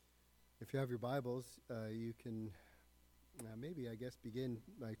If you have your Bibles, you can begin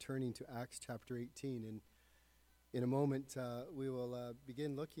by turning to Acts chapter 18. And in a moment, we will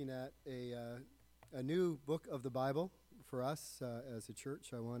begin looking at a new book of the Bible for us as a church.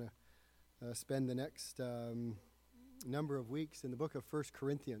 I want to spend the next number of weeks in the book of 1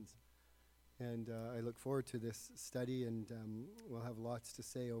 Corinthians. And I look forward to this study, and we'll have lots to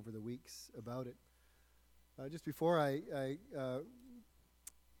say over the weeks about it. Just before I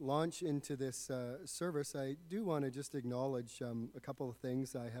launch into this service, I do want to just acknowledge a couple of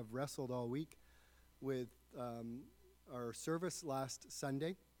things. I have wrestled all week with our service last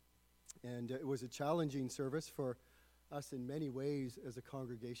Sunday, and it was a challenging service for us in many ways as a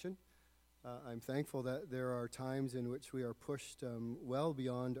congregation. I'm thankful that there are times in which we are pushed well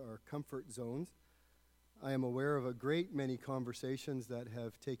beyond our comfort zones. I am aware of a great many conversations that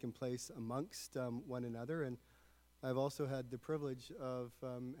have taken place amongst one another, and I've also had the privilege of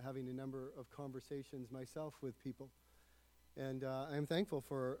having a number of conversations myself with people. And I'm thankful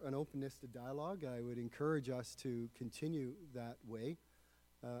for an openness to dialogue. I would encourage us to continue that way.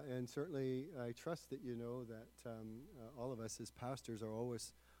 And certainly I trust that you know that all of us as pastors are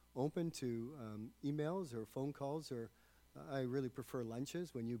always open to emails or phone calls, or I really prefer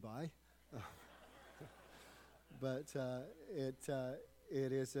lunches when you buy. But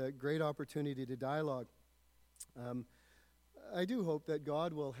it is a great opportunity to dialogue. I do hope that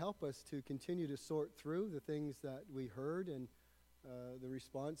God will help us to continue to sort through the things that we heard and the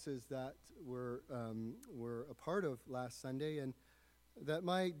responses that were a part of last Sunday, and that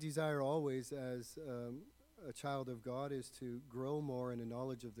my desire always as a child of God is to grow more in a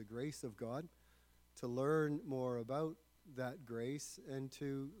knowledge of the grace of God, to learn more about that grace, and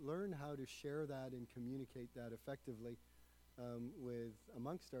to learn how to share that and communicate that effectively with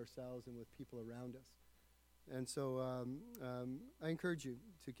amongst ourselves and with people around us. And so I encourage you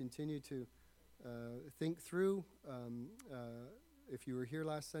to continue to think through, if you were here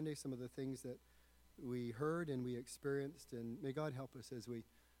last Sunday, some of the things that we heard and we experienced, and may God help us as we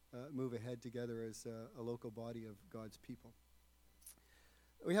move ahead together as a local body of God's people.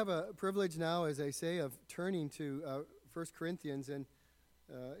 We have a privilege now, as I say, of turning to 1 Corinthians, and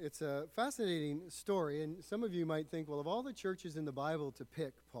it's a fascinating story. And some of you might think, well, of all the churches in the Bible to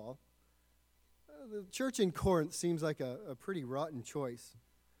pick, Paul, the church in Corinth seems like a pretty rotten choice.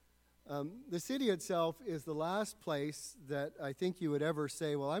 The city itself is the last place that I think you would ever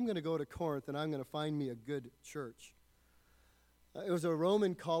say, well, I'm going to go to Corinth and I'm going to find me a good church. It was a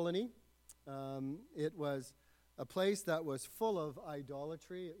Roman colony. It was a place that was full of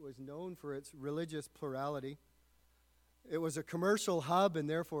idolatry. It was known for its religious plurality. It was a commercial hub and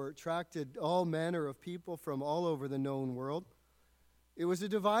therefore attracted all manner of people from all over the known world. It was a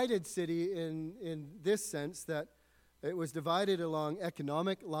divided city in this sense that it was divided along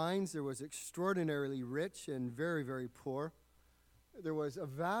economic lines. There was extraordinarily rich and very, very poor. There was a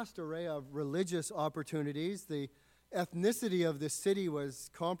vast array of religious opportunities. The ethnicity of the city was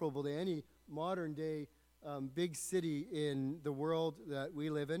comparable to any modern-day big city in the world that we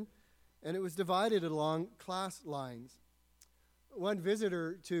live in. And it was divided along class lines. One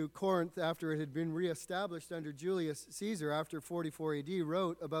visitor to Corinth after it had been reestablished under Julius Caesar after 44 AD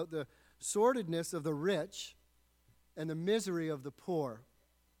wrote about the sordidness of the rich and the misery of the poor.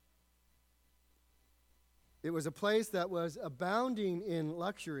 It was a place that was abounding in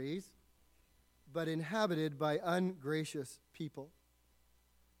luxuries, but inhabited by ungracious people.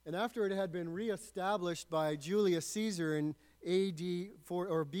 And after it had been reestablished by Julius Caesar in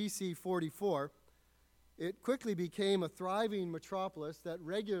BC 44, it quickly became a thriving metropolis that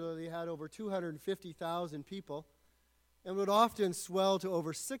regularly had over 250,000 people and would often swell to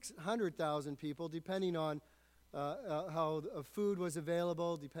over 600,000 people, depending on how food was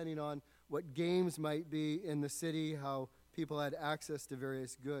available, depending on what games might be in the city, how people had access to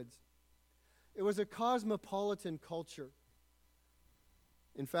various goods. It was a cosmopolitan culture.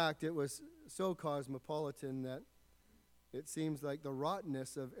 In fact, it was so cosmopolitan that it seems like the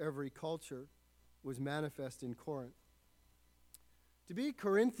rottenness of every culture was manifest in Corinth. To be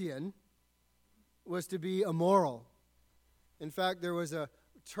Corinthian was to be immoral. In fact, there was a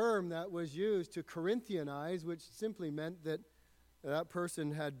term that was used to Corinthianize, which simply meant that that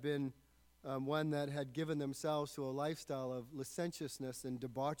person had been one that had given themselves to a lifestyle of licentiousness and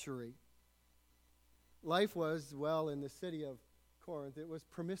debauchery. Life was, well, in the city of Corinth, it was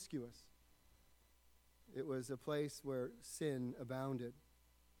promiscuous. It was a place where sin abounded.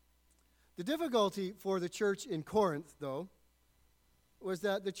 The difficulty for the church in Corinth, though, was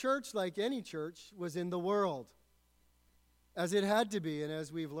that the church, like any church, was in the world, as it had to be, and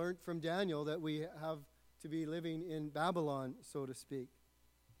as we've learned from Daniel, that we have to be living in Babylon, so to speak.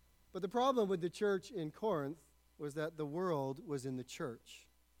 But the problem with the church in Corinth was that the world was in the church,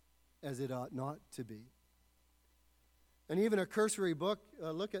 as it ought not to be. And even a cursory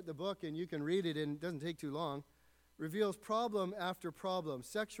look at the book, and you can read it, and it doesn't take too long, reveals problem after problem: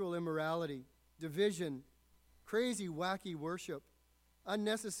 sexual immorality, division, crazy, wacky worship,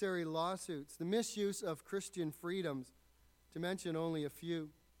 unnecessary lawsuits, the misuse of Christian freedoms, to mention only a few.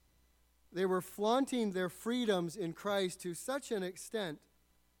 They were flaunting their freedoms in Christ to such an extent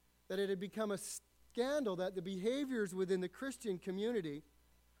that it had become a scandal that the behaviors within the Christian community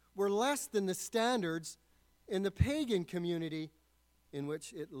were less than the standards in the pagan community in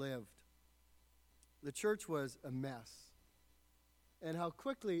which it lived. The church was a mess, and how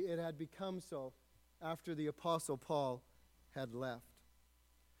quickly it had become so after the Apostle Paul had left.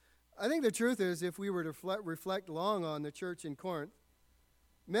 I think the truth is, if we were to reflect long on the church in Corinth,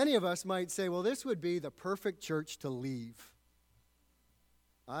 many of us might say, well, this would be the perfect church to leave.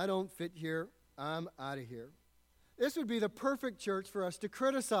 I don't fit here. I'm out of here. This would be the perfect church for us to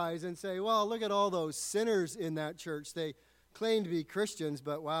criticize and say, well, look at all those sinners in that church. They claim to be Christians,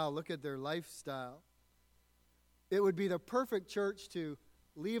 but wow, look at their lifestyle. It would be the perfect church to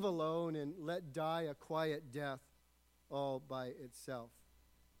leave alone and let die a quiet death all by itself.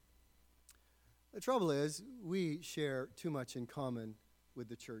 The trouble is, we share too much in common with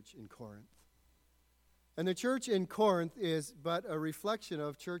the church in Corinth. And the church in Corinth is but a reflection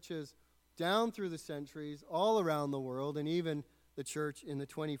of churches down through the centuries, all around the world, and even the church in the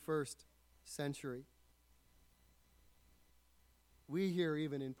 21st century. We here,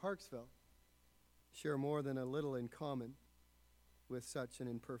 even in Parksville, share more than a little in common with such an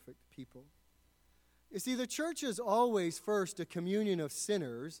imperfect people. You see, the church is always first a communion of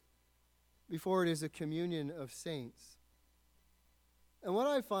sinners before it is a communion of saints. And what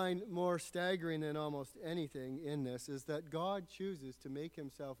I find more staggering than almost anything in this is that God chooses to make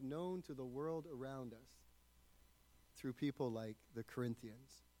himself known to the world around us through people like the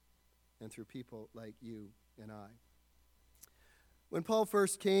Corinthians and through people like you and I. When Paul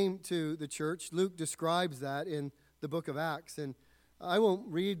first came to the church, Luke describes that in the book of Acts. And I won't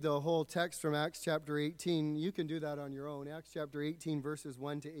read the whole text from Acts chapter 18. You can do that on your own. Acts chapter 18, verses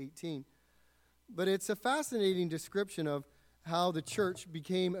 1 to 18. But it's a fascinating description of how the church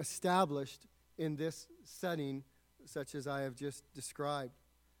became established in this setting, such as I have just described.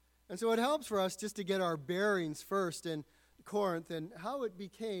 And so it helps for us just to get our bearings first in Corinth and how it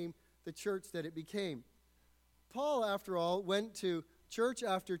became the church that it became. Paul, after all, went to church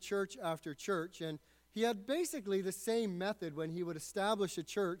after church after church, and he had basically the same method when he would establish a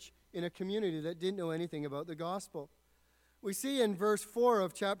church in a community that didn't know anything about the gospel. We see in verse 4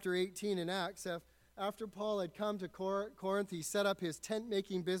 of chapter 18 in Acts, after Paul had come to Corinth, he set up his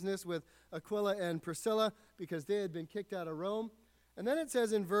tent-making business with Aquila and Priscilla because they had been kicked out of Rome. And then it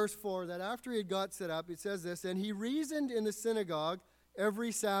says in verse 4 that after he had got set up, it says this, and he reasoned in the synagogue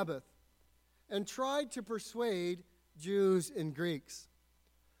every Sabbath and tried to persuade Jews and Greeks.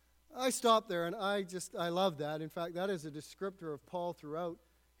 I stopped there, and I love that. In fact, that is a descriptor of Paul throughout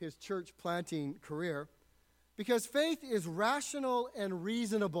his church planting career, because faith is rational and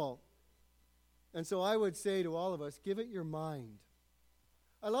reasonable. And so I would say to all of us, give it your mind.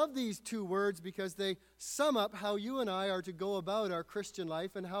 I love these two words because they sum up how you and I are to go about our Christian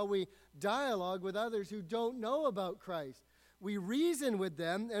life and how we dialogue with others who don't know about Christ. We reason with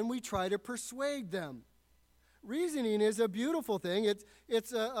them and we try to persuade them. Reasoning is a beautiful thing.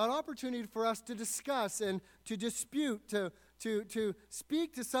 It's an opportunity for us to discuss and to dispute, to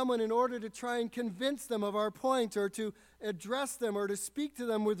speak to someone in order to try and convince them of our point, or to address them, or to speak to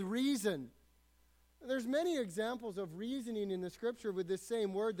them with reason. There's many examples of reasoning in the Scripture with this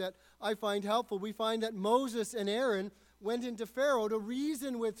same word that I find helpful. We find that Moses and Aaron went into Pharaoh to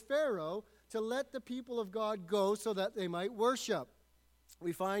reason with Pharaoh to let the people of God go so that they might worship.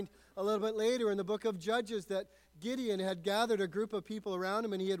 We find a little bit later in the book of Judges that Gideon had gathered a group of people around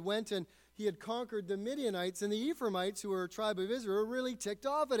him, and he had went and he had conquered the Midianites, and the Ephraimites, who were a tribe of Israel, were really ticked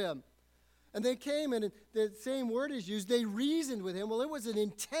off at him. And they came, and the same word is used, they reasoned with him. Well, it was an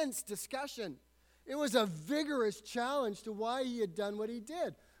intense discussion. It was a vigorous challenge to why he had done what he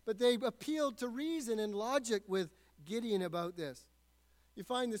did. But they appealed to reason and logic with Gideon about this. You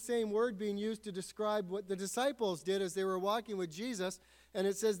find the same word being used to describe what the disciples did as they were walking with Jesus, and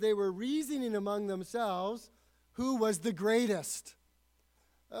it says they were reasoning among themselves who was the greatest.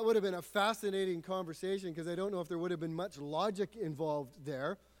 That would have been a fascinating conversation, because I don't know if there would have been much logic involved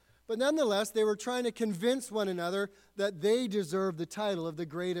there. But nonetheless, they were trying to convince one another that they deserved the title of the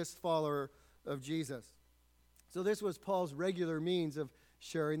greatest follower of Jesus. So this was Paul's regular means of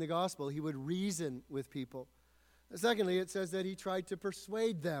sharing the gospel. He would reason with people. Secondly, it says that he tried to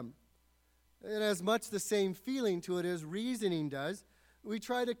persuade them. It has much the same feeling to it as reasoning does. We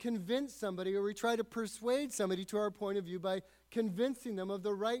try to convince somebody, or we try to persuade somebody to our point of view by convincing them of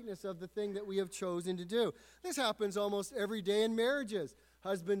the rightness of the thing that we have chosen to do. This happens almost every day in marriages.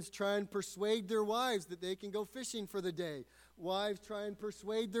 Husbands try and persuade their wives that they can go fishing for the day. Wives try and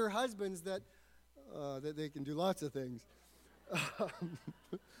persuade their husbands that they can do lots of things.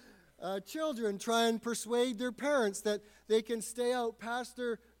 Children try and persuade their parents that they can stay out past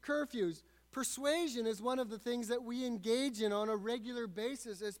their curfews. Persuasion is one of the things that we engage in on a regular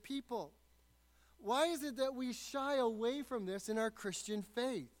basis as people. Why is it that we shy away from this in our Christian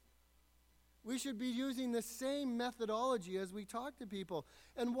faith? We should be using the same methodology as we talk to people.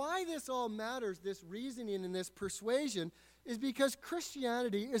 And why this all matters, this reasoning and this persuasion, is because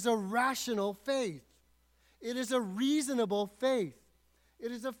Christianity is a rational faith. It is a reasonable faith.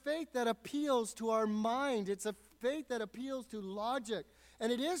 It is a faith that appeals to our mind. It's a faith that appeals to logic.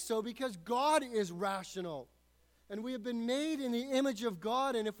 And it is so because God is rational. And we have been made in the image of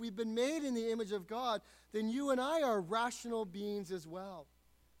God. And if we've been made in the image of God, then you and I are rational beings as well.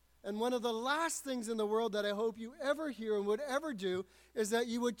 And one of the last things in the world that I hope you ever hear and would ever do is that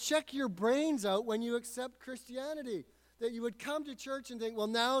you would check your brains out when you accept Christianity. That you would come to church and think, well,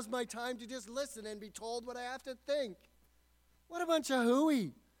 now's my time to just listen and be told what I have to think. What a bunch of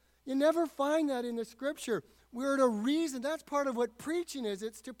hooey. You never find that in the Scripture. We're to reason. That's part of what preaching is.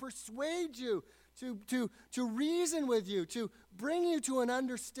 It's to persuade you, to reason with you, to bring you to an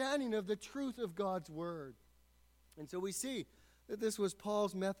understanding of the truth of God's Word. And so we see that this was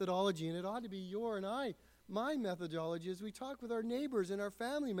Paul's methodology, and it ought to be your and my methodology as we talk with our neighbors and our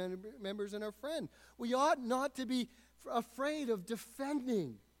family members and our friend. We ought not to be afraid of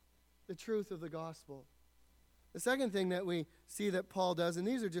defending the truth of the gospel. The second thing that we see that Paul does, and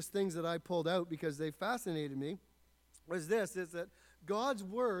these are just things that I pulled out because they fascinated me, is that God's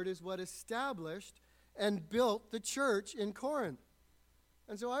word is what established and built the church in Corinth.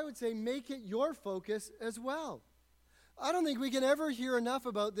 And so I would say make it your focus as well. I don't think we can ever hear enough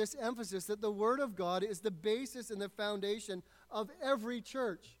about this emphasis that the word of God is the basis and the foundation of every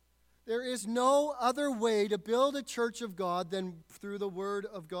church. There is no other way to build a church of God than through the word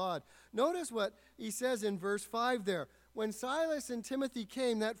of God. Notice what he says in verse 5 there. When Silas and Timothy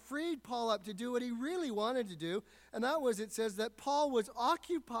came, that freed Paul up to do what he really wanted to do, and that was, it says, that Paul was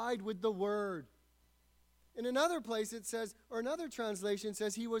occupied with the word. In another place it says, or another translation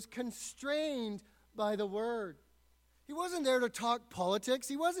says, he was constrained by the word. He wasn't there to talk politics.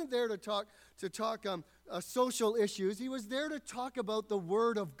 He wasn't there to talk social issues. He was there to talk about the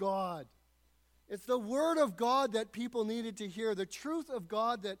Word of God. It's the Word of God that people needed to hear, the truth of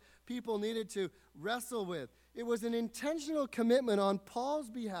God that people needed to wrestle with. It was an intentional commitment on Paul's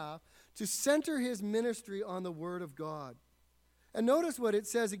behalf to center his ministry on the Word of God. And notice what it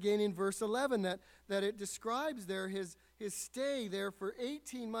says again in verse 11, that it describes there his stay there for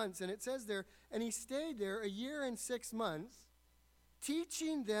 18 months. And it says there, and he stayed there 1 year and 6 months,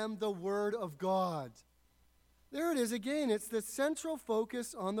 teaching them the Word of God. There it is again. It's the central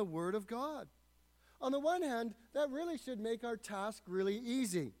focus on the Word of God. On the one hand, that really should make our task really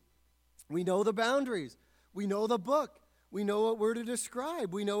easy. We know the boundaries. We know the book. We know what we're to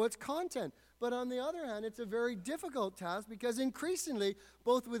describe. We know its content. But on the other hand, it's a very difficult task because increasingly,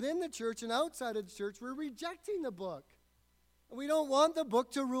 both within the church and outside of the church, we're rejecting the book. And we don't want the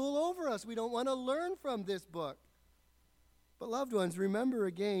book to rule over us. We don't want to learn from this book. But loved ones, remember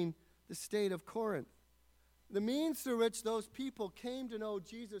again the state of Corinth. The means through which those people came to know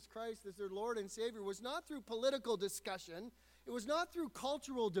Jesus Christ as their Lord and Savior was not through political discussion. It was not through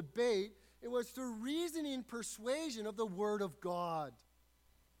cultural debate. It was through reasoning persuasion of the Word of God.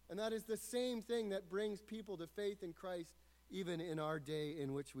 And that is the same thing that brings people to faith in Christ even in our day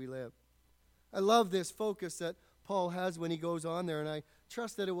in which we live. I love this focus that Paul has when he goes on there, and I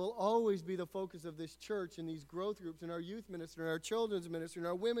trust that it will always be the focus of this church and these growth groups and our youth ministry and our children's ministry and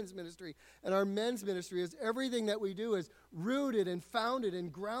our women's ministry and our men's ministry, is everything that we do is rooted and founded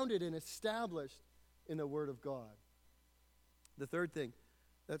and grounded and established in the Word of God. The third thing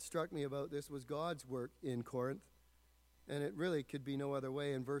that struck me about this was God's work in Corinth, and it really could be no other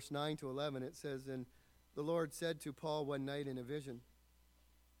way. In verse 9 to 11 it says, and the Lord said to Paul one night in a vision,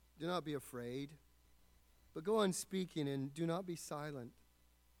 do not be afraid, but go on speaking and do not be silent,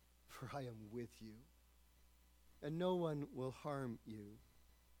 for I am with you, and no one will harm you,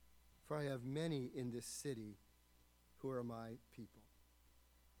 for I have many in this city who are my people.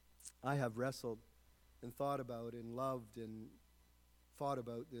 I have wrestled and thought about and loved and thought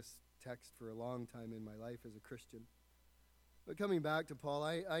about this text for a long time in my life as a Christian. But coming back to Paul,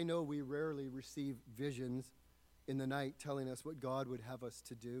 I know we rarely receive visions in the night telling us what God would have us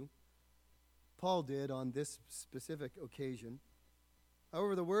to do. Paul did on this specific occasion.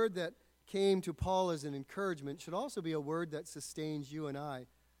 However, the word that came to Paul as an encouragement should also be a word that sustains you and I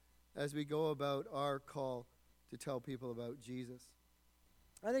as we go about our call to tell people about Jesus.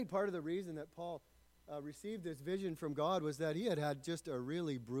 I think part of the reason that Paul received this vision from God was that he had had just a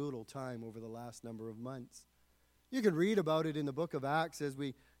really brutal time over the last number of months. You can read about it in the book of Acts as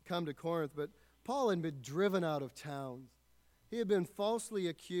we come to Corinth, but Paul had been driven out of towns. He had been falsely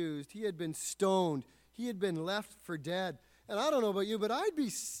accused. He had been stoned. He had been left for dead. And I don't know about you, but I'd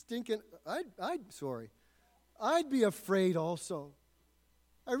be I'd be afraid also.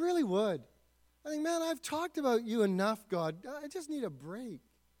 I really would. I think, man, I've talked about you enough, God. I just need a break.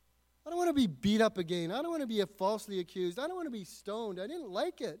 I don't want to be beat up again. I don't want to be falsely accused. I don't want to be stoned. I didn't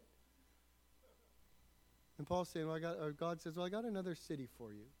like it. And Paul's saying, God says, I got another city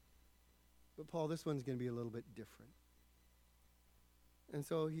for you. But Paul, this one's going to be a little bit different. And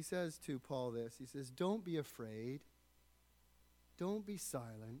so he says to Paul this. He says, don't be afraid. Don't be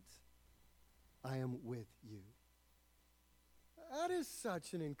silent. I am with you. That is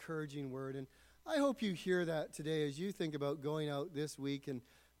such an encouraging word. And I hope you hear that today as you think about going out this week and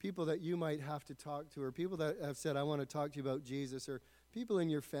people that you might have to talk to, or people that have said, I want to talk to you about Jesus, or people in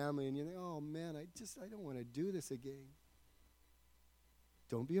your family, and you think, oh man, I don't want to do this again.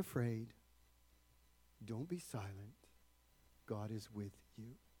 Don't be afraid. Don't be silent. God is with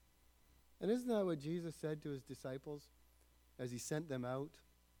you. And isn't that what Jesus said to his disciples as he sent them out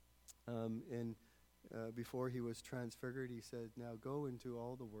before he was transfigured? He said, now go into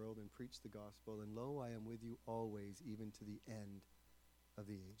all the world and preach the gospel, and lo, I am with you always, even to the end of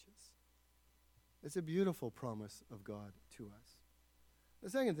the ages. It's a beautiful promise of God to us. The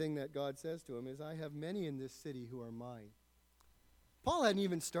second thing that God says to him is, I have many in this city who are mine. Paul hadn't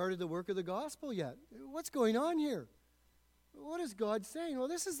even started the work of the gospel yet. What's going on here? What is God saying? Well,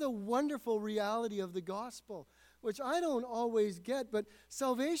 this is the wonderful reality of the gospel, which I don't always get, but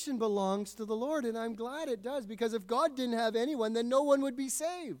salvation belongs to the Lord, and I'm glad it does, because if God didn't have anyone, then no one would be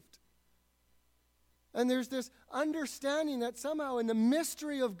saved. And there's this understanding that somehow in the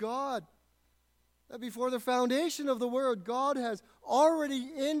mystery of God, that before the foundation of the world, God has already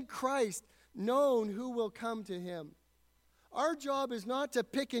in Christ known who will come to him. Our job is not to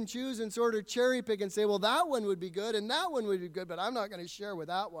pick and choose and sort of cherry pick and say, well, that one would be good and that one would be good, but I'm not going to share with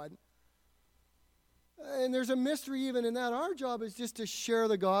that one. And there's a mystery even in that. Our job is just to share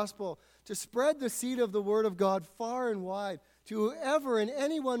the gospel, to spread the seed of the word of God far and wide, to whoever and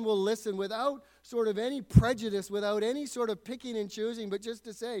anyone will listen without sort of any prejudice, without any sort of picking and choosing, but just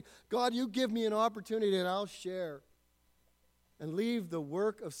to say, God, you give me an opportunity and I'll share. And leave the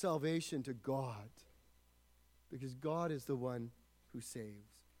work of salvation to God, because God is the one who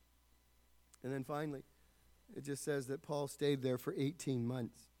saves. And then finally, it just says that Paul stayed there for 18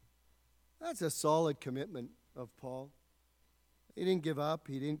 months. That's a solid commitment of Paul. He didn't give up.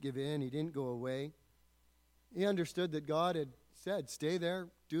 He didn't give in. He didn't go away. He understood that God had said, stay there,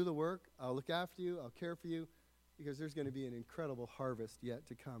 do the work. I'll look after you. I'll care for you, because there's going to be an incredible harvest yet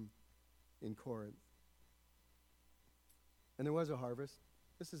to come in Corinth. And there was a harvest.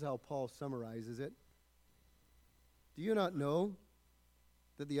 This is how Paul summarizes it. Do you not know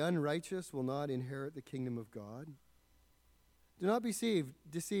that the unrighteous will not inherit the kingdom of God? Do not be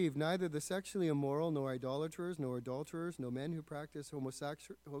deceived, neither the sexually immoral, nor idolaters, nor adulterers, nor men who practice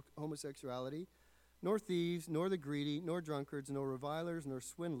homosexuality, nor thieves, nor the greedy, nor drunkards, nor revilers, nor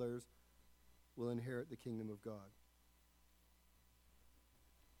swindlers will inherit the kingdom of God.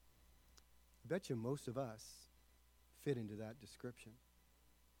 I bet you most of us fit into that description.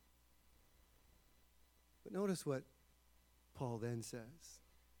 But notice what Paul then says.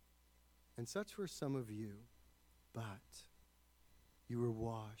 And such were some of you, but you were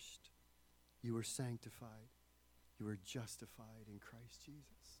washed, you were sanctified, you were justified in Christ Jesus.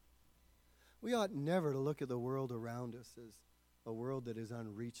 We ought never to look at the world around us as a world that is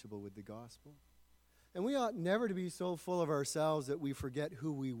unreachable with the gospel. And we ought never to be so full of ourselves that we forget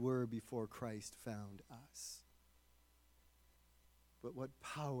who we were before Christ found us. But what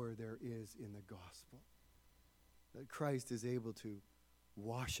power there is in the gospel. That Christ is able to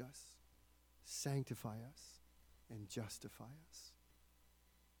wash us, sanctify us, and justify us.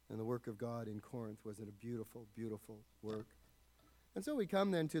 And the work of God in Corinth was a beautiful, beautiful work. And so we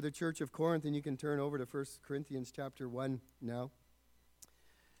come then to the church of Corinth, and you can turn over to 1 Corinthians chapter 1 now.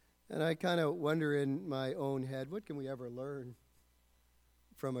 And I kind of wonder in my own head, what can we ever learn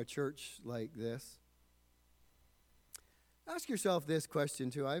from a church like this? Ask yourself this question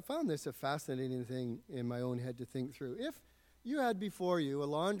too. I found this a fascinating thing in my own head to think through. If you had before you a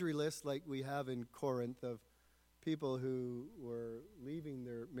laundry list like we have in Corinth of people who were leaving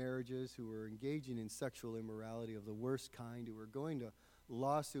their marriages, who were engaging in sexual immorality of the worst kind, who were going to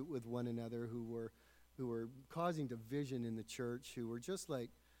lawsuit with one another, who were causing division in the church, who were just like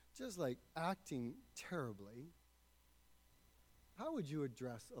acting terribly. How would you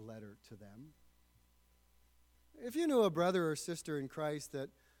address a letter to them? If you knew a brother or sister in Christ that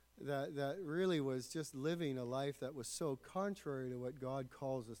really was just living a life that was so contrary to what God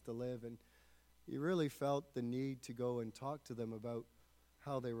calls us to live, and you really felt the need to go and talk to them about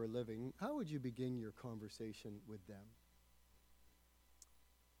how they were living, how would you begin your conversation with them?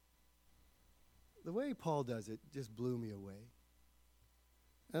 The way Paul does it just blew me away.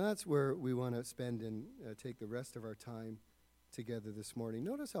 And that's where we want to spend and take the rest of our time together this morning.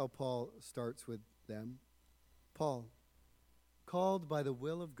 Notice how Paul starts with them. Paul, called by the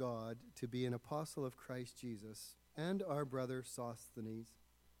will of God to be an apostle of Christ Jesus, and our brother Sosthenes,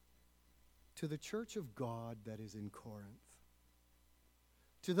 to the church of God that is in Corinth,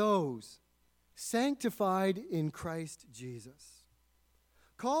 to those sanctified in Christ Jesus,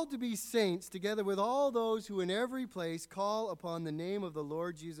 called to be saints, together with all those who in every place call upon the name of the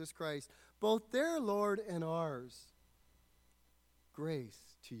Lord Jesus Christ, both their Lord and ours.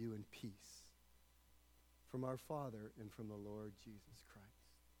 Grace to you and peace from our Father and from the Lord Jesus Christ.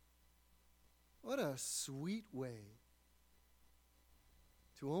 What a sweet way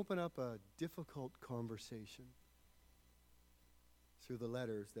to open up a difficult conversation through the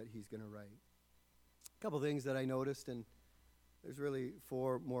letters that he's going to write. A couple things that I noticed, and there's really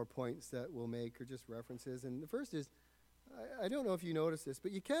 4 more points that we'll make, or just references. And the first is, I don't know if you noticed this,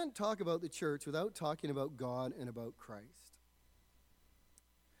 but you can't talk about the church without talking about God and about Christ.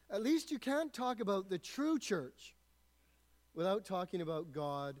 At least you can't talk about the true church without talking about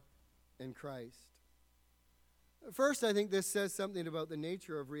God and Christ. First, I think this says something about the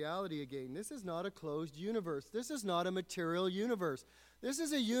nature of reality again. This is not a closed universe. This is not a material universe. This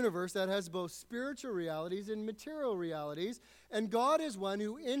is a universe that has both spiritual realities and material realities, and God is one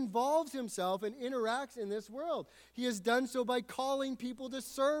who involves himself and interacts in this world. He has done so by calling people to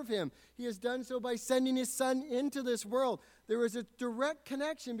serve him. He has done so by sending his Son into this world. There is a direct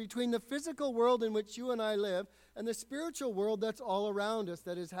connection between the physical world in which you and I live and the spiritual world that's all around us,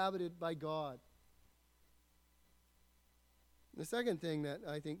 that is habited by God. The second thing that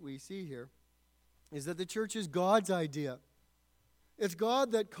I think we see here is that the church is God's idea. It's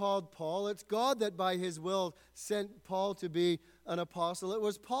God that called Paul. It's God that by his will sent Paul to be an apostle. It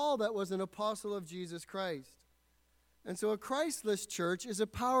was Paul that was an apostle of Jesus Christ. And so a Christless church is a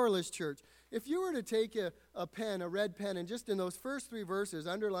powerless church. If you were to take a pen, a red pen, and just in those first 3 verses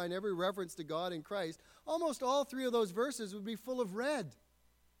underline every reference to God and Christ, almost all 3 of those verses would be full of red.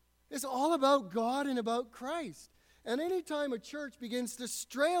 It's all about God and about Christ. And anytime a church begins to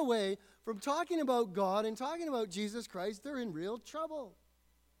stray away from talking about God and talking about Jesus Christ, they're in real trouble.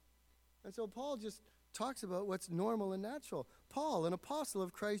 And so Paul just talks about what's normal and natural. Paul, an apostle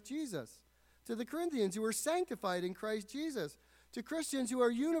of Christ Jesus. To the Corinthians who are sanctified in Christ Jesus. To Christians who are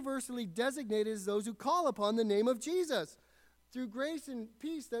universally designated as those who call upon the name of Jesus. Through grace and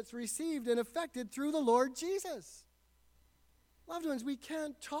peace that's received and effected through the Lord Jesus. Loved ones, we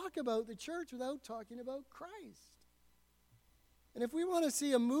can't talk about the church without talking about Christ. And if we want to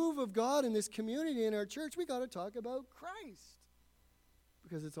see a move of God in this community, in our church, we got to talk about Christ.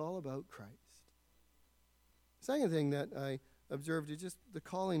 Because it's all about Christ. Second thing that I observed is just the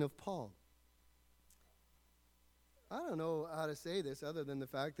calling of Paul. I don't know how to say this other than the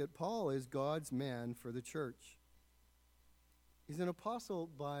fact that Paul is God's man for the church. He's an apostle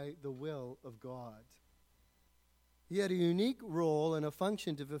by the will of God. He had a unique role and a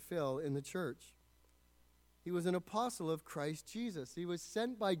function to fulfill in the church. He was an apostle of Christ Jesus. He was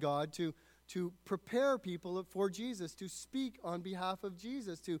sent by God to prepare people for Jesus, to speak on behalf of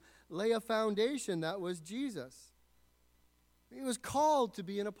Jesus, to lay a foundation that was Jesus. He was called to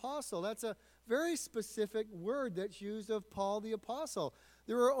be an apostle. That's a very specific word that's used of Paul the apostle.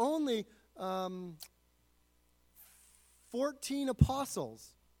 There were only 14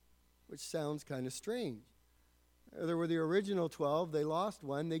 apostles, which sounds kind of strange. There were the original 12. They lost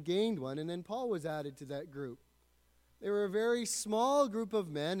one. They gained one. And then Paul was added to that group. They were a very small group of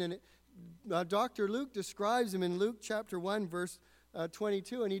men. And Dr. Luke describes them in Luke chapter 1, verse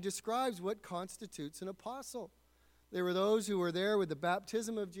 22. And he describes what constitutes an apostle. There were those who were there with the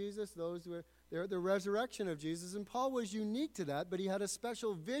baptism of Jesus. Those who were there at the resurrection of Jesus. And Paul was unique to that. But he had a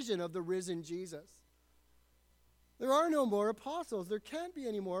special vision of the risen Jesus. There are no more apostles. There can't be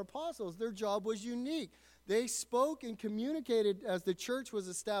any more apostles. Their job was unique. They spoke and communicated as the church was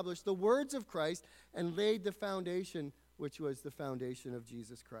established the words of Christ and laid the foundation, which was the foundation of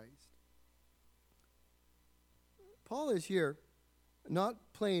Jesus Christ. Paul is here not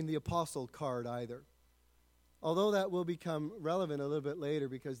playing the apostle card either, although that will become relevant a little bit later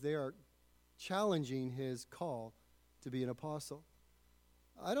because they are challenging his call to be an apostle.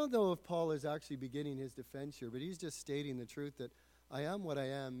 I don't know if Paul is actually beginning his defense here, but he's just stating the truth that I am what I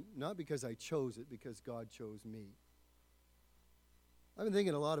am, not because I chose it, because God chose me. I've been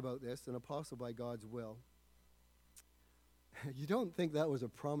thinking a lot about this, an apostle by God's will. You don't think that was a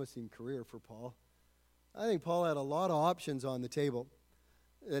promising career for Paul? I think Paul had a lot of options on the table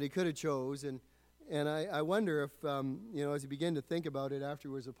that he could have chose, and I wonder if, as he began to think about it after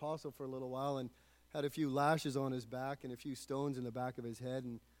he was apostle for a little while and had a few lashes on his back and a few stones in the back of his head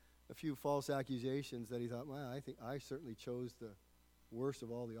and a few false accusations, that he thought, well, I think I certainly chose the worst of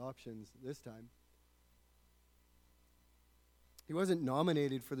all the options this time. He wasn't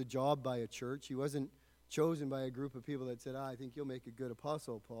nominated for the job by a church. He wasn't chosen by a group of people that said, I think you'll make a good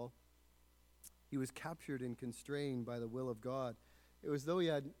apostle, Paul. He was captured and constrained by the will of God. It was though he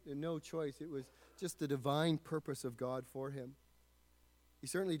had no choice. It was just the divine purpose of God for him. He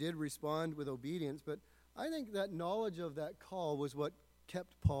certainly did respond with obedience, but I think that knowledge of that call was what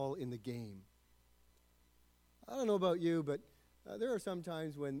kept Paul in the game. I don't know about you, but there are some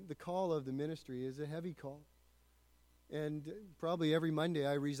times when the call of the ministry is a heavy call. And probably every Monday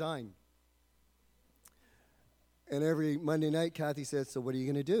I resign. And every Monday night, Kathy says, so what are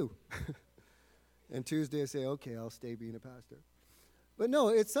you going to do? And Tuesday I say, okay, I'll stay being a pastor. But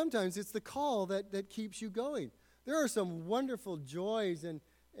no, sometimes it's the call that keeps you going. There are some wonderful joys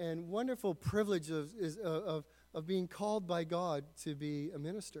and wonderful privileges of being called by God to be a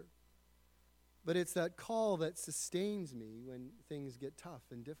minister. But it's that call that sustains me when things get tough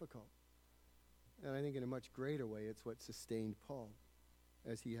and difficult. And I think in a much greater way, it's what sustained Paul,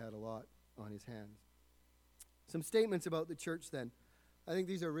 as he had a lot on his hands. Some statements about the church then. I think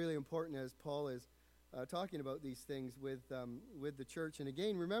these are really important as Paul is talking about these things with the church. And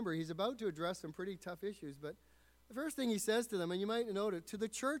again, remember, he's about to address some pretty tough issues. But the first thing he says to them, and you might note it, to the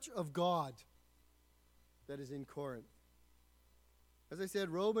church of God that is in Corinth. As I said,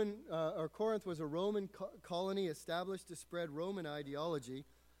 Corinth was a Roman colony established to spread Roman ideology.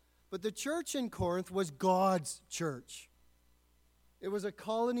 But the church in Corinth was God's church. It was a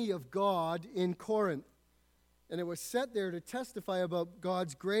colony of God in Corinth. And it was set there to testify about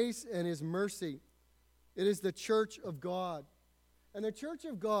God's grace and his mercy. It is the church of God. And the church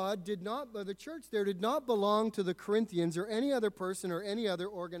of God the church there did not belong to the Corinthians or any other person or any other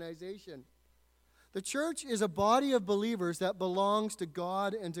organization. The church is a body of believers that belongs to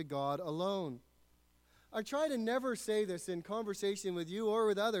God and to God alone. I try to never say this in conversation with you or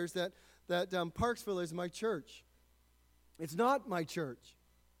with others that Parksville is my church. It's not my church.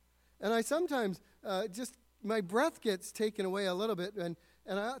 And I sometimes my breath gets taken away a little bit, and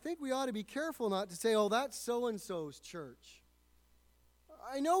I think we ought to be careful not to say, oh, that's so-and-so's church.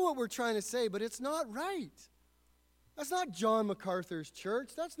 I know what we're trying to say, but it's not right. That's not John MacArthur's church.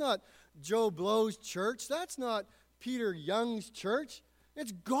 That's not Joe Blow's church. That's not Peter Young's church.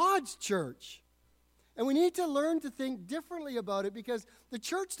 It's God's church. And we need to learn to think differently about it because the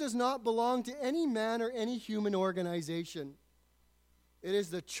church does not belong to any man or any human organization. It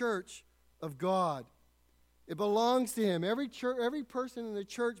is the church of God. It belongs to him. Every person in the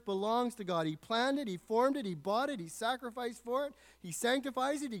church belongs to God. He planned it, he formed it, he bought it, he sacrificed for it, he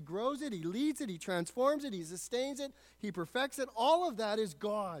sanctifies it, he grows it, he leads it, he transforms it, he sustains it, he perfects it. All of that is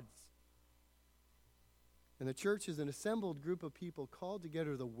God's. And the church is an assembled group of people called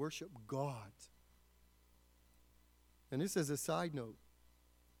together to worship God. And this is a side note.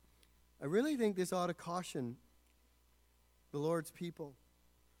 I really think this ought to caution the Lord's people.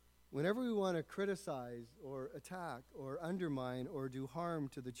 Whenever we want to criticize or attack or undermine or do harm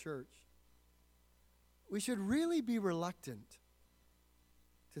to the church, we should really be reluctant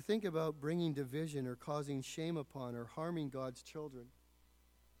to think about bringing division or causing shame upon or harming God's children.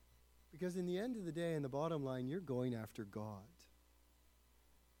 Because in the end of the day, in the bottom line, you're going after God.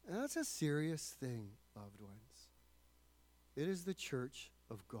 And that's a serious thing, loved ones. It is the church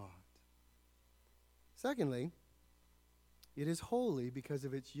of God. Secondly, it is holy because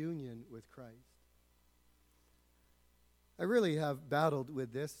of its union with Christ. I really have battled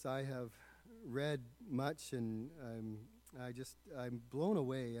with this. I have read much, and I'm blown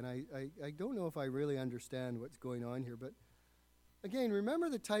away, and I don't know if I really understand what's going on here. But again, remember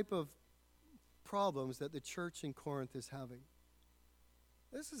the type of problems that the church in Corinth is having.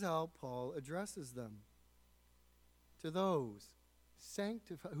 This is how Paul addresses them. To those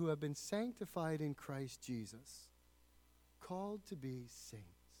who have been sanctified in Christ Jesus, called to be saints.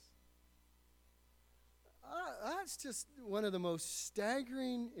 That's just one of the most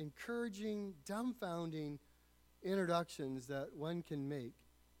staggering, encouraging, dumbfounding introductions that one can make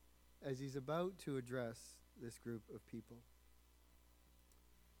as he's about to address this group of people.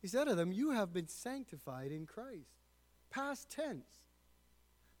 He said to them, "You have been sanctified in Christ." Past tense.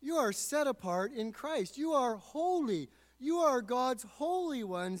 You are set apart in Christ. You are holy. You are God's holy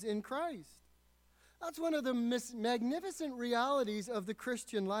ones in Christ. That's one of the magnificent realities of the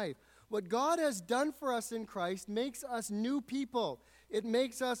Christian life. What God has done for us in Christ makes us new people. It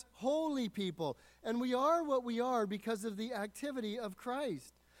makes us holy people. And we are what we are because of the activity of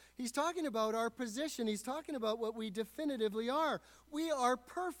Christ. He's talking about our position. He's talking about what we definitively are. We are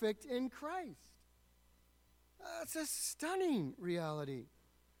perfect in Christ. That's a stunning reality.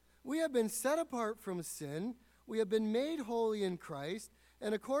 We have been set apart from sin. We have been made holy in Christ.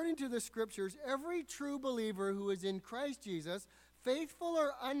 And according to the Scriptures, every true believer who is in Christ Jesus, faithful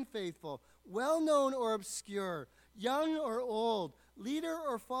or unfaithful, well-known or obscure, young or old, leader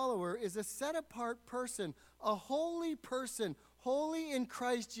or follower, is a set-apart person, a holy person, holy in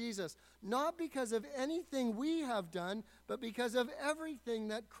Christ Jesus, not because of anything we have done, but because of everything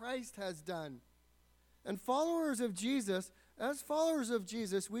that Christ has done. And followers of Jesus, as followers of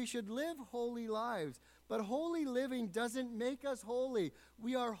Jesus, we should live holy lives. But holy living doesn't make us holy.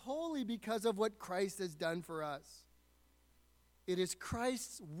 We are holy because of what Christ has done for us. It is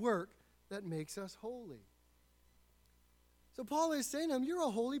Christ's work that makes us holy. So Paul is saying to them, you're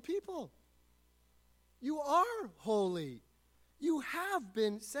a holy people. You are holy. You have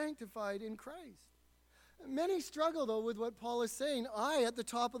been sanctified in Christ. Many struggle, though, with what Paul is saying. I at the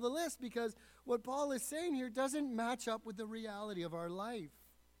top of the list, because what Paul is saying here doesn't match up with the reality of our life.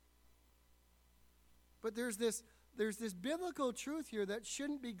 But there's this biblical truth here that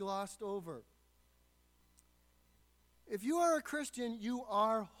shouldn't be glossed over. If you are a Christian, you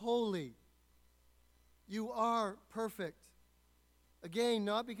are holy. You are perfect. Again,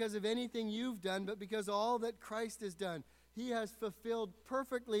 not because of anything you've done, but because all that Christ has done. He has fulfilled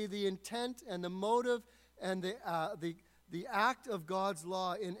perfectly the intent and the motive and the act of God's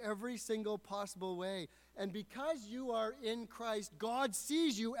law in every single possible way. And because you are in Christ, God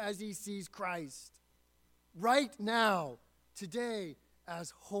sees you as he sees Christ. Right now, today,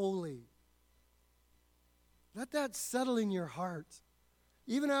 as holy. Let that settle in your heart.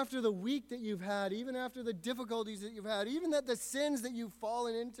 Even after the week that you've had, even after the difficulties that you've had, even that the sins that you've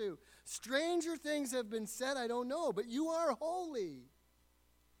fallen into. Stranger things have been said, I don't know, but you are holy.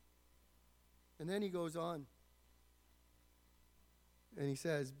 And then he goes on. And he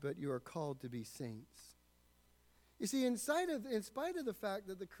says, but you are called to be saints. You see, in spite of the fact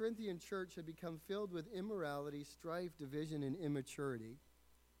that the Corinthian church had become filled with immorality, strife, division, and immaturity,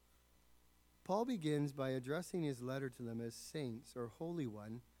 Paul begins by addressing his letter to them as saints or holy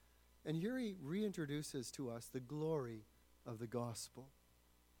one. And here he reintroduces to us the glory of the gospel.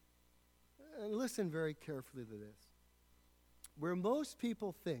 And listen very carefully to this. Where most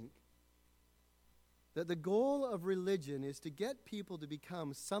people think that the goal of religion is to get people to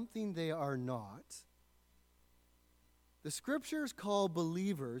become something they are not, the Scriptures call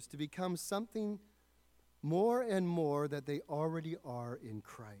believers to become something more and more that they already are in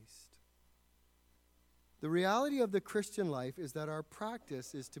Christ. The reality of the Christian life is that our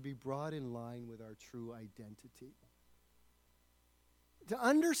practice is to be brought in line with our true identity. To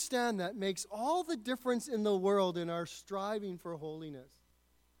understand that makes all the difference in the world in our striving for holiness.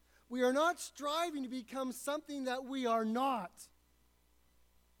 We are not striving to become something that we are not.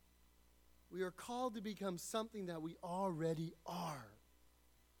 We are called to become something that we already are.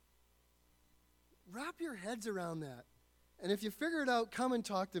 Wrap your heads around that. And if you figure it out, come and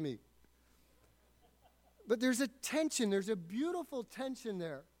talk to me. But there's a tension, there's a beautiful tension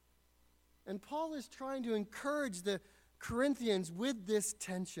there. And Paul is trying to encourage the Corinthians with this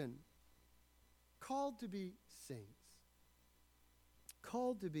tension. Called to be saints.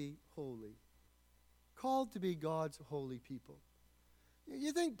 Called to be holy. Called to be God's holy people.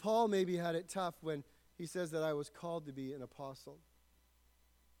 You think Paul maybe had it tough when he says that I was called to be an apostle.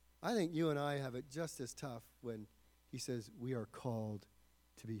 I think you and I have it just as tough when he says we are called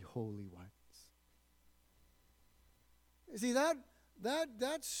to be holy ones. See,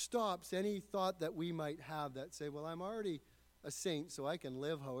 that stops any thought that we might have that say, well, I'm already a saint, so I can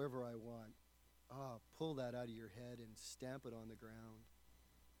live however I want. Pull that out of your head and stamp it on the ground.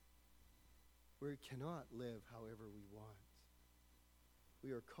 We cannot live however we want.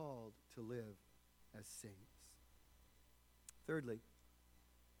 We are called to live as saints. Thirdly,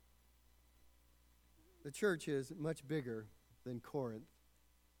 the church is much bigger than Corinth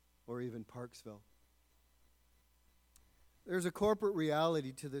or even Parksville. There's a corporate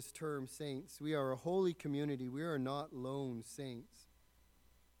reality to this term, saints. We are a holy community. We are not lone saints.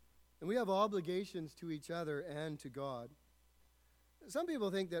 And we have obligations to each other and to God. Some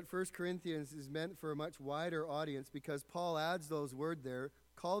people think that 1 Corinthians is meant for a much wider audience because Paul adds those words there,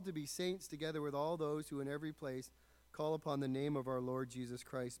 called to be saints together with all those who in every place call upon the name of our Lord Jesus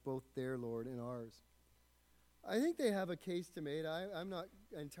Christ, both their Lord and ours. I think they have a case to make. I'm not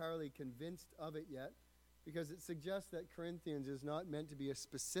entirely convinced of it yet, because it suggests that Corinthians is not meant to be a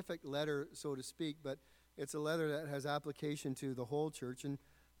specific letter, so to speak, but it's a letter that has application to the whole church, and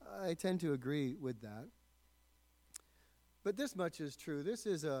I tend to agree with that. But this much is true. This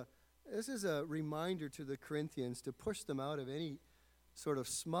is a reminder to the Corinthians to push them out of any sort of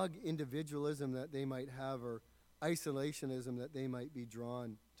smug individualism that they might have or isolationism that they might be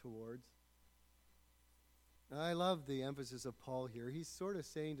drawn towards. I love the emphasis of Paul here. He's sort of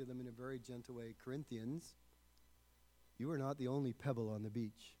saying to them in a very gentle way, Corinthians, you are not the only pebble on the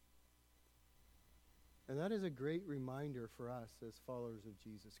beach. And that is a great reminder for us as followers of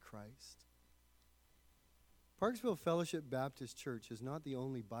Jesus Christ. Parksville Fellowship Baptist Church is not the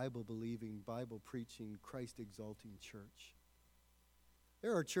only Bible-believing, Bible-preaching, Christ-exalting church.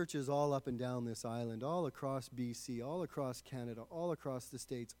 There are churches all up and down this island, all across BC, all across Canada, all across the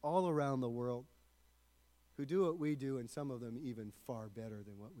States, all around the world, who do what we do, and some of them even far better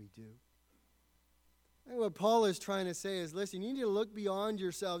than what we do. And what Paul is trying to say is, listen, you need to look beyond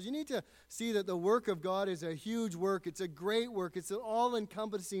yourselves. You need to see that the work of God is a huge work. It's a great work. It's an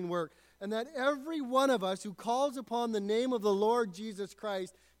all-encompassing work. And that every one of us who calls upon the name of the Lord Jesus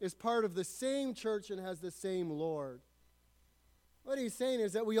Christ is part of the same church and has the same Lord. What he's saying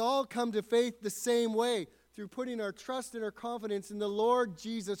is that we all come to faith the same way, through putting our trust and our confidence in the Lord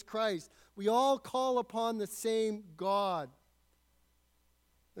Jesus Christ. We all call upon the same God.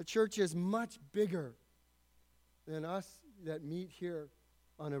 The church is much bigger than us that meet here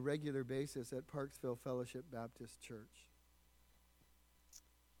on a regular basis at Parksville Fellowship Baptist Church.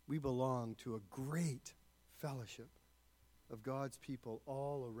 We belong to a great fellowship of God's people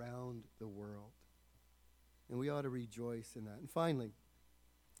all around the world. And we ought to rejoice in that. And finally,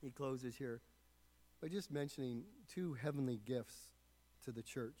 he closes here by just mentioning two heavenly gifts to the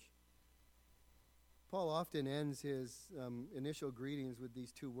church. Paul often ends his initial greetings with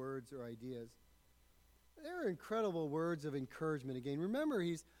these two words or ideas. They're incredible words of encouragement again. Remember,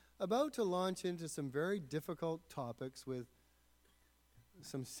 he's about to launch into some very difficult topics with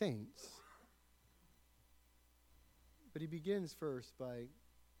some saints. But he begins first by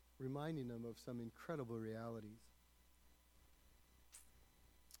reminding them of some incredible realities.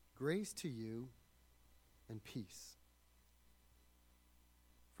 Grace to you and peace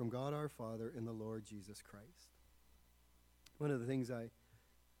from God our Father and the Lord Jesus Christ. One of the things I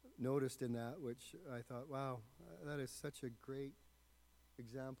noticed in that, which I thought, wow, that is such a great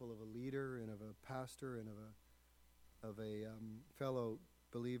example of a leader and of a pastor and of a fellow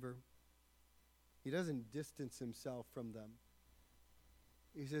believer. He doesn't distance himself from them.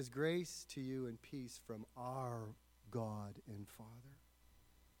 He says, grace to you and peace from our God and Father.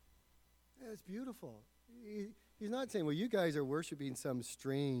 It's beautiful. He's not saying, well, you guys are worshiping some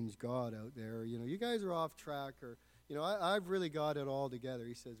strange God out there. You know, you guys are off track, or, you know, I've really got it all together.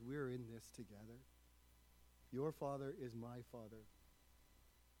 He says, we're in this together. Your Father is my Father.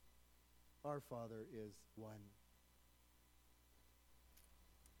 Our Father is one.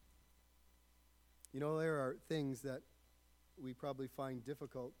 You know, there are things that we probably find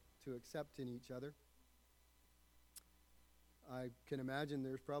difficult to accept in each other. I can imagine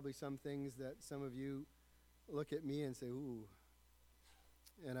there's probably some things that some of you look at me and say, ooh.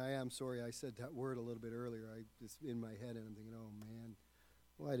 And I am sorry I said that word a little bit earlier. I just in my head, and I'm thinking, oh man,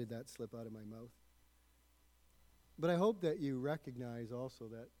 why did that slip out of my mouth? But I hope that you recognize also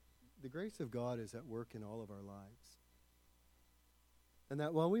that the grace of God is at work in all of our lives. And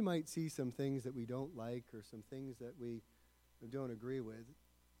that while we might see some things that we don't like or some things that we don't agree with,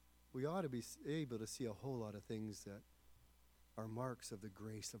 we ought to be able to see a whole lot of things that are marks of the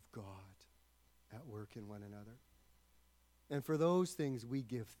grace of God at work in one another. And for those things we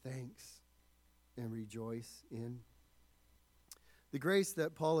give thanks and rejoice in. The grace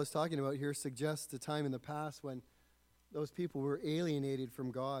that Paul is talking about here suggests a time in the past when those people were alienated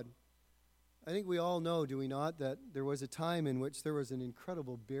from God. I think we all know, do we not, that there was a time in which there was an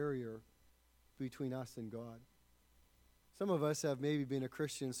incredible barrier between us and God. Some of us have maybe been a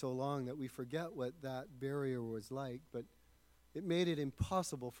Christian so long that we forget what that barrier was like, but it made it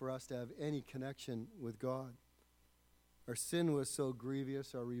impossible for us to have any connection with God. Our sin was so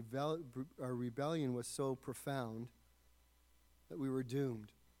grievous, our rebellion was so profound that we were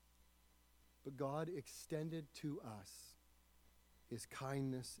doomed. But God extended to us his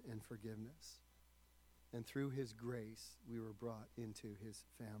kindness and forgiveness. And through his grace, we were brought into his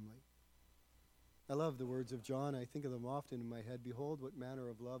family. I love the words of John. I think of them often in my head. Behold, what manner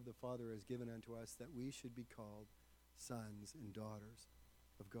of love the Father has given unto us, that we should be called sons and daughters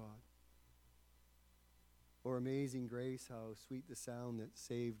of God. Or amazing grace, how sweet the sound that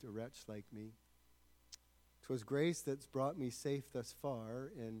saved a wretch like me. 'Twas grace that's brought me safe thus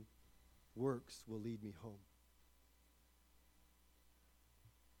far, and works will lead me home.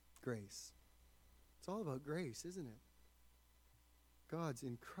 Grace. It's all about grace, isn't it? God's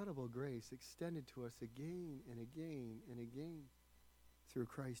incredible grace extended to us again and again and again through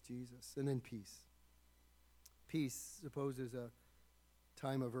Christ Jesus. And then peace. Peace supposes a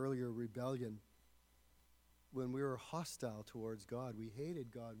time of earlier rebellion when we were hostile towards God. We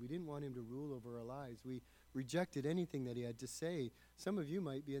hated God. We didn't want him to rule over our lives. We rejected anything that he had to say. Some of you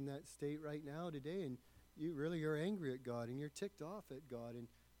might be in that state right now today, and you really are angry at God, and you're ticked off at God, and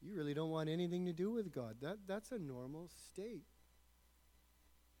you really don't want anything to do with God. That's a normal state.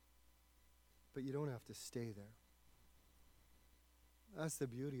 But you don't have to stay there. That's the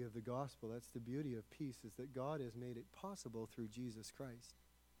beauty of the gospel. That's the beauty of peace, is that God has made it possible through Jesus Christ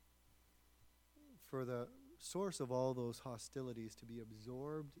for the source of all those hostilities to be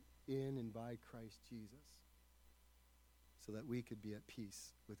absorbed in and by Christ Jesus, so that we could be at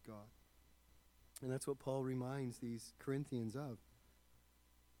peace with God. And that's what Paul reminds these Corinthians of,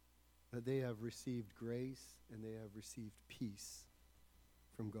 that they have received grace and they have received peace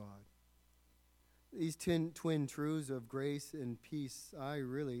from God. These twin truths of grace and peace, I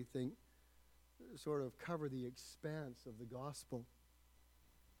really think, sort of cover the expanse of the gospel.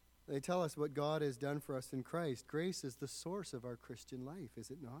 They tell us what God has done for us in Christ. Grace is the source of our Christian life, is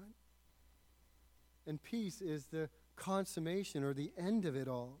it not? And peace is the consummation or the end of it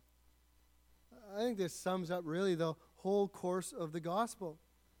all. I think this sums up really the whole course of the gospel.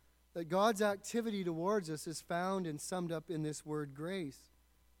 That God's activity towards us is found and summed up in this word grace.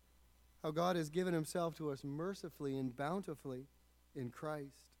 How God has given himself to us mercifully and bountifully in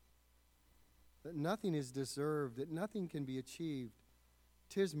Christ. That nothing is deserved, that nothing can be achieved.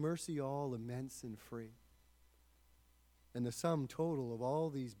 'Tis mercy all immense and free. And the sum total of all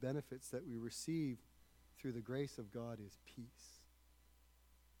these benefits that we receive through the grace of God is peace.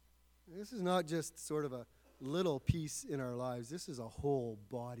 This is not just sort of a little peace in our lives. This is a whole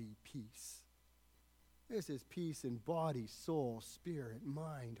body peace. This is peace in body, soul, spirit,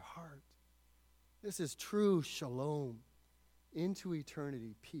 mind, heart. This is true shalom, into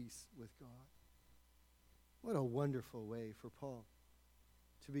eternity peace with God. What a wonderful way for Paul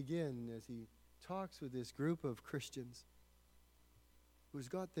to begin as he talks with this group of Christians who's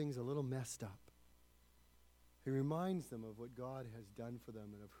got things a little messed up. He reminds them of what God has done for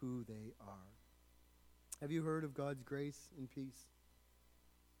them and of who they are. Have you heard of God's grace and peace?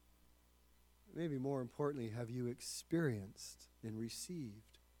 Maybe more importantly, have you experienced and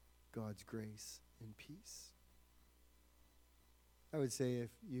received God's grace and peace? I would say if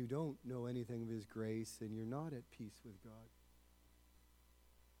you don't know anything of his grace and you're not at peace with God,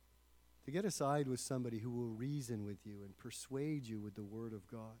 to get aside with somebody who will reason with you and persuade you with the Word of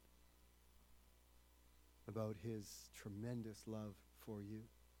God about his tremendous love for you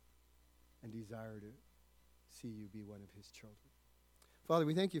and desire to see you be one of his children. Father,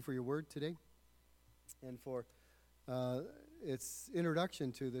 we thank you for your word today and for its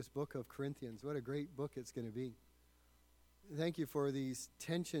introduction to this book of Corinthians. What a great book it's going to be. Thank you for these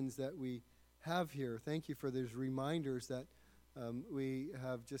tensions that we have here. Thank you for these reminders that we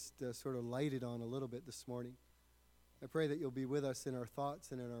have just sort of lighted on a little bit this morning. I pray that you'll be with us in our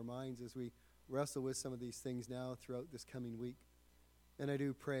thoughts and in our minds as we wrestle with some of these things now throughout this coming week. And I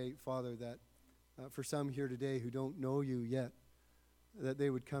do pray, Father, that for some here today who don't know you yet, that they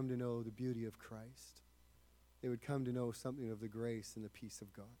would come to know the beauty of Christ. They would come to know something of the grace and the peace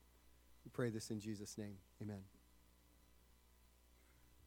of God. We pray this in Jesus' name. Amen.